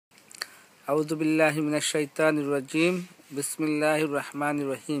أعوذ بالله من الشيطان الرجيم بسم الله الرحمن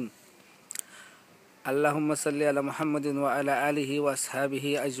الرحيم اللهم صل على محمد وعلى آله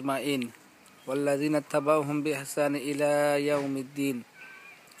وأصحابه أجمعين والذين اتبعوهم بإحسان إلى يوم الدين.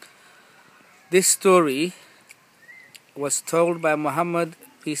 This story was told by Muhammad,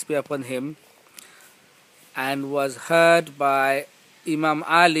 peace be upon him, and was heard by Imam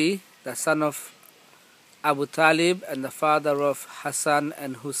Ali, the son of Abu Talib and the father of Hassan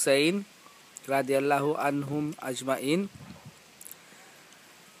and Hussein radiallahu anhum ajma'in,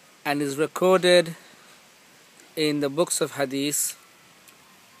 and is recorded in the books of hadith.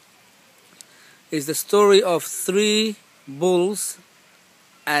 Is the story of 3 bulls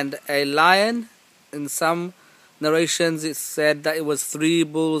and a lion. In some narrations it said that it was 3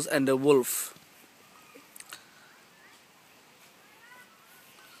 bulls and a wolf.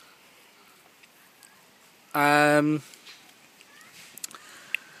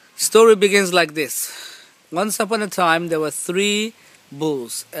 Story begins like this. Once upon a time there were 3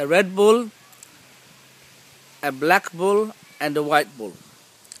 bulls, a red bull, a black bull and a white bull,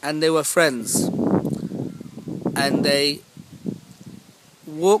 and they were friends, and they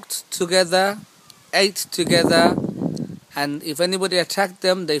walked together, ate together, and if anybody attacked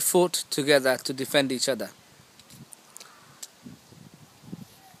them they fought together to defend each other.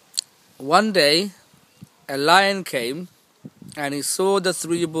 One day a lion came and he saw the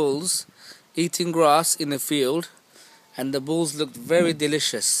 3 bulls eating grass in a field, and the bulls looked very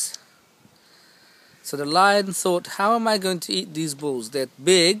delicious. So the lion thought, how am I going to eat these bulls? They're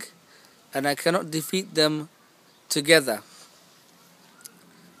big and I cannot defeat them together.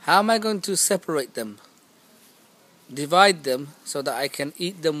 How am I going to separate them, divide them so that I can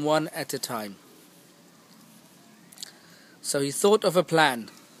eat them one at a time? So he thought of a plan.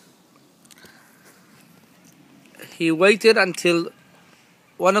 He waited until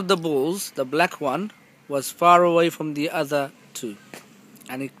one of the bulls, the black one, was far away from the other 2,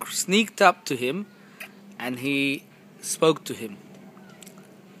 and he sneaked up to him and he spoke to him.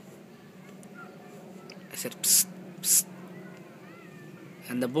 I said, psst, psst.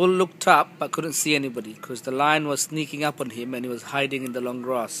 And the bull looked up but couldn't see anybody because the lion was sneaking up on him and he was hiding in the long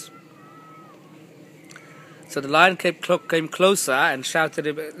grass. So the lion came closer and shouted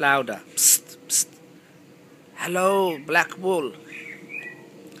a bit louder, psst, psst. Hello, black bull.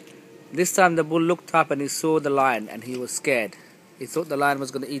 This time the bull looked up and he saw the lion and he was scared. He thought the lion was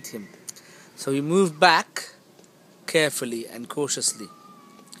going to eat him. So he moved back carefully and cautiously.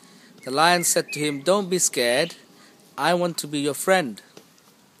 The lion said to him, don't be scared. I want to be your friend.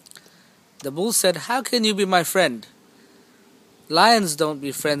 The bull said, how can you be my friend? Lions don't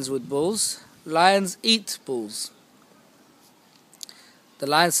be friends with bulls. Lions eat bulls. The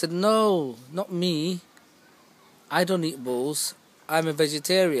lion said, no, not me. I don't eat bulls. I'm a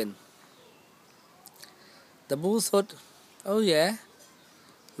vegetarian. The bull thought, oh yeah,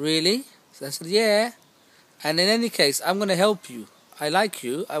 really? So I said, yeah. And in any case, I'm going to help you. I like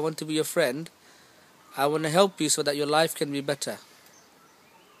you. I want to be your friend. I want to help you so that your life can be better.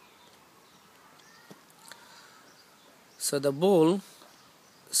 So the bull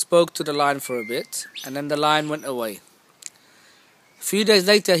spoke to the lion for a bit, and then the lion went away. A few days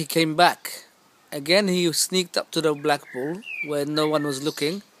later he came back. Again he sneaked up to the black bull where no one was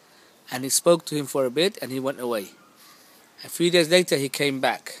looking, and he spoke to him for a bit and he went away. A few days later he came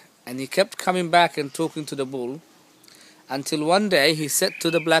back, and he kept coming back and talking to the bull until one day he said to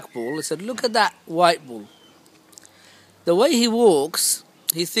the black bull, he said, look at that white bull. The way he walks,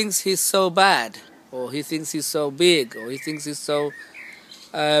 he thinks he's so bad, or he thinks he's so big, or he thinks he's so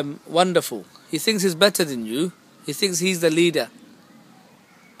wonderful. He thinks he's better than you. He thinks he's the leader.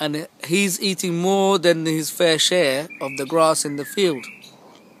 And he's eating more than his fair share of the grass in the field.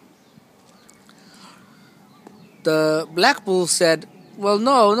 The black bull said, well,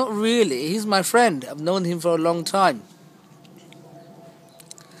 no, not really. He's my friend. I've known him for a long time.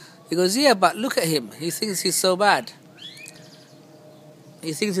 He goes, yeah, but look at him. He thinks he's so bad.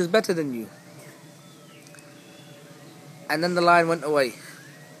 He thinks he's better than you. And then the lion went away.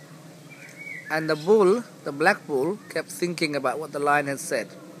 And the bull, the black bull, kept thinking about what the lion had said.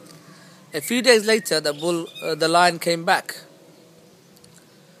 A few days later, the lion came back.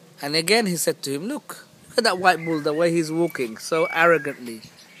 And again he said to him, look at that white bull, the way he's walking, so arrogantly,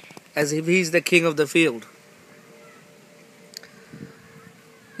 as if he's the king of the field.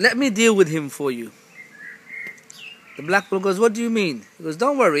 Let me deal with him for you. The black bull goes, what do you mean? He goes,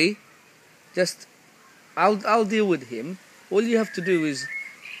 don't worry, just, I'll deal with him. All you have to do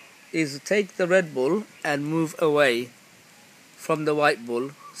is take the red bull and move away from the white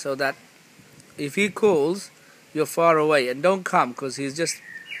bull so that if he calls, you're far away, and don't come because he's just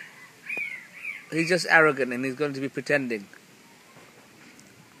he's just arrogant and he's going to be pretending.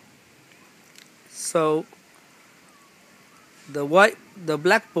 So the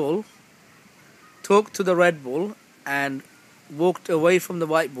black bull talked to the red bull and walked away from the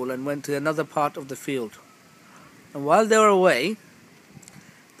white bull and went to another part of the field. And while they were away,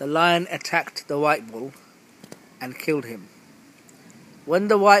 the lion attacked the white bull and killed him. When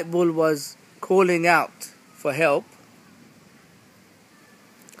the white bull was calling out for help,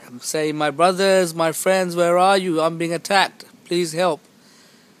 saying, "My brothers, my friends, where are you? I'm being attacked. Please help."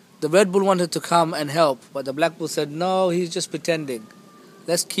 The red bull wanted to come and help, but the black bull said, "No, he's just pretending.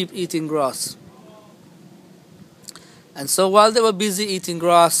 Let's keep eating grass." And so while they were busy eating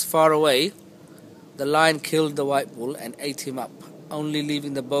grass far away, the lion killed the white bull and ate him up, only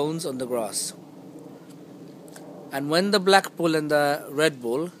leaving the bones on the grass. And when the black bull and the red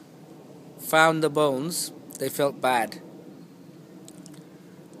bull found the bones, they felt bad.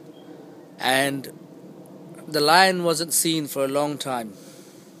 And the lion wasn't seen for a long time.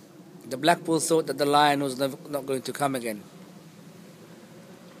 The black bull thought that the lion was not going to come again.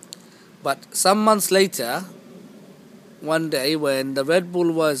 But some months later, one day when the red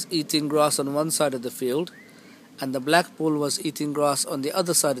bull was eating grass on one side of the field and the black bull was eating grass on the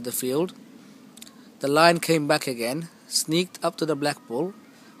other side of the field, the lion came back again, sneaked up to the black bull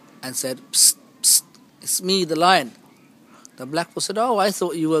and said, "Psst, psst, it's me, the lion." The black bull said, "Oh, I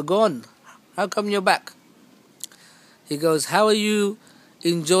thought you were gone. How come you're back?" He goes, "How are you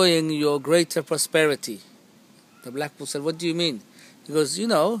enjoying your greater prosperity?" The black bull said, "What do you mean?" He goes,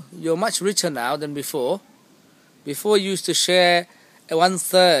 "You're much richer now than before. Before you used to share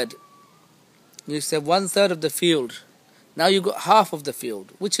 1/3. You used to have 1/3 of the field. Now you got half of the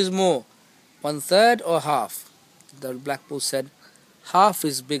field. Which is more, 1/3 or half?" The black bull said, "Half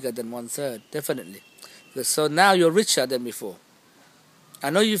is bigger than 1/3, definitely. He goes, "So now you're richer than before.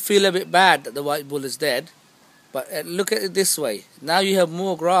 I know you feel a bit bad that the white bull is dead, but look at it this way. Now you have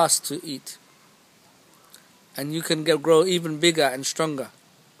more grass to eat. And you can grow even bigger and stronger."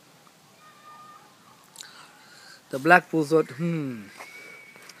 The black bull thought, And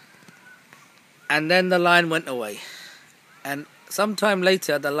then the lion went away. And sometime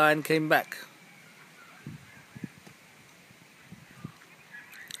later, the lion came back.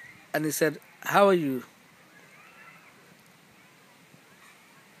 And he said, "How are you?"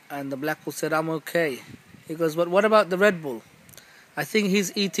 And the black bull said, "I'm okay." He goes, "But what about the red bull? I think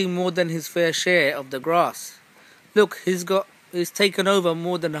he's eating more than his fair share of the grass. Look, he's taken over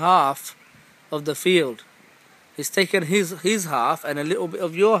more than half of the field. He's taken his half and a little bit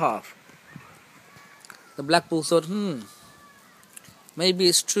of your half." The black bull thought, maybe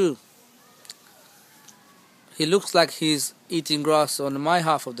it's true. He looks like he's eating grass on my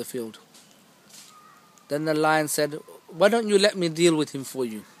half of the field. Then the lion said, "Why don't you let me deal with him for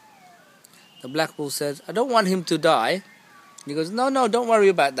you?" The black bull said, "I don't want him to die." He goes, No, don't worry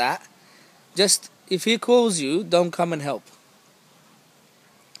about that. Just, if he calls you, don't come and help.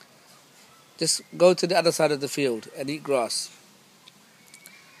 Just go to the other side of the field and eat grass."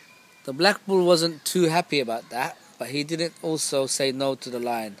 The black bull wasn't too happy about that, but he didn't also say no to the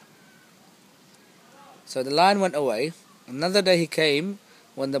lion. So the lion went away. Another day he came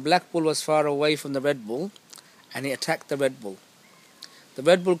when the black bull was far away from the red bull, and he attacked the red bull. The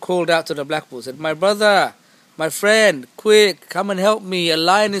red bull called out to the black bull, said, "My brother, my friend, quick, come and help me. A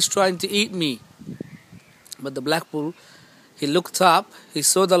lion is trying to eat me." But the black bull, he looked up, he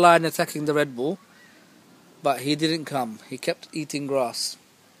saw the lion attacking the red bull, but he didn't come. He kept eating grass,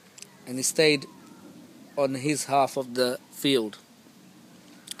 and he stayed on his half of the field.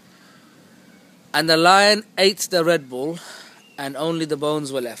 And the lion ate the red bull, and only the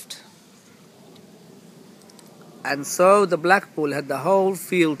bones were left. And so the black bull had the whole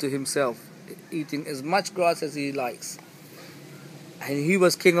field to himself, eating as much grass as he likes. And he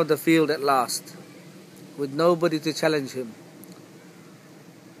was king of the field at last, with nobody to challenge him.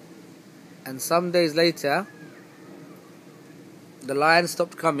 And some days later, the lion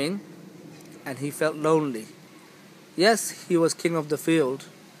stopped coming, and he felt lonely. Yes, he was king of the field,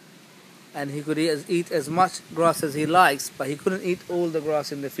 and he could eat as much grass as he likes, but he couldn't eat all the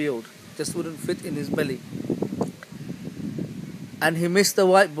grass in the field. It just wouldn't fit in his belly. And he missed the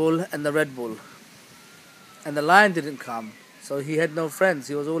white bull and the red bull. And the lion didn't come, so he had no friends.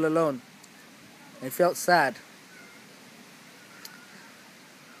 He was all alone. He felt sad.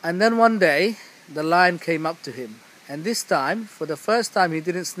 And then one day, the lion came up to him. And this time, for the first time, he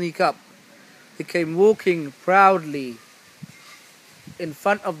didn't sneak up. He came walking proudly in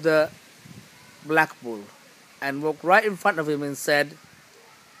front of the black bull and walked right in front of him and said,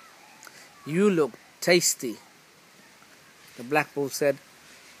 "You look tasty." The black bull said,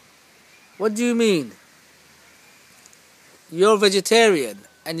 What do you mean? You're vegetarian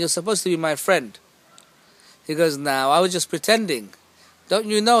and you're supposed to be my friend. He goes, now, I was just pretending. Don't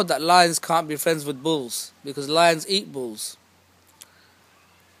you know that lions can't be friends with bulls because lions eat bulls?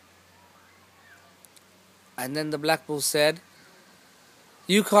 And then the black bull said,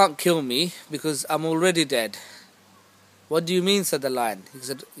 you can't kill me because I'm already dead. What do you mean, said the lion. He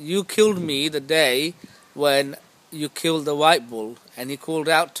said, you killed me the day when you killed the white bull, and he called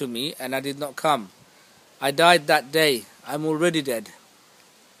out to me and I did not come. I died that day. I'm already dead.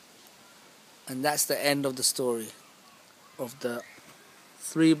 And that's the end of the story of the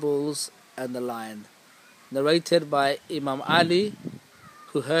 3 bulls and the lion, narrated by Imam Ali,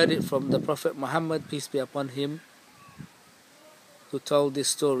 who heard it from the Prophet Muhammad, peace be upon him, who told this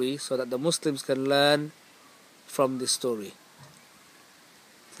story so that the Muslims can learn from this story.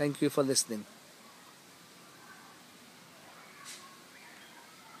 Thank you for listening.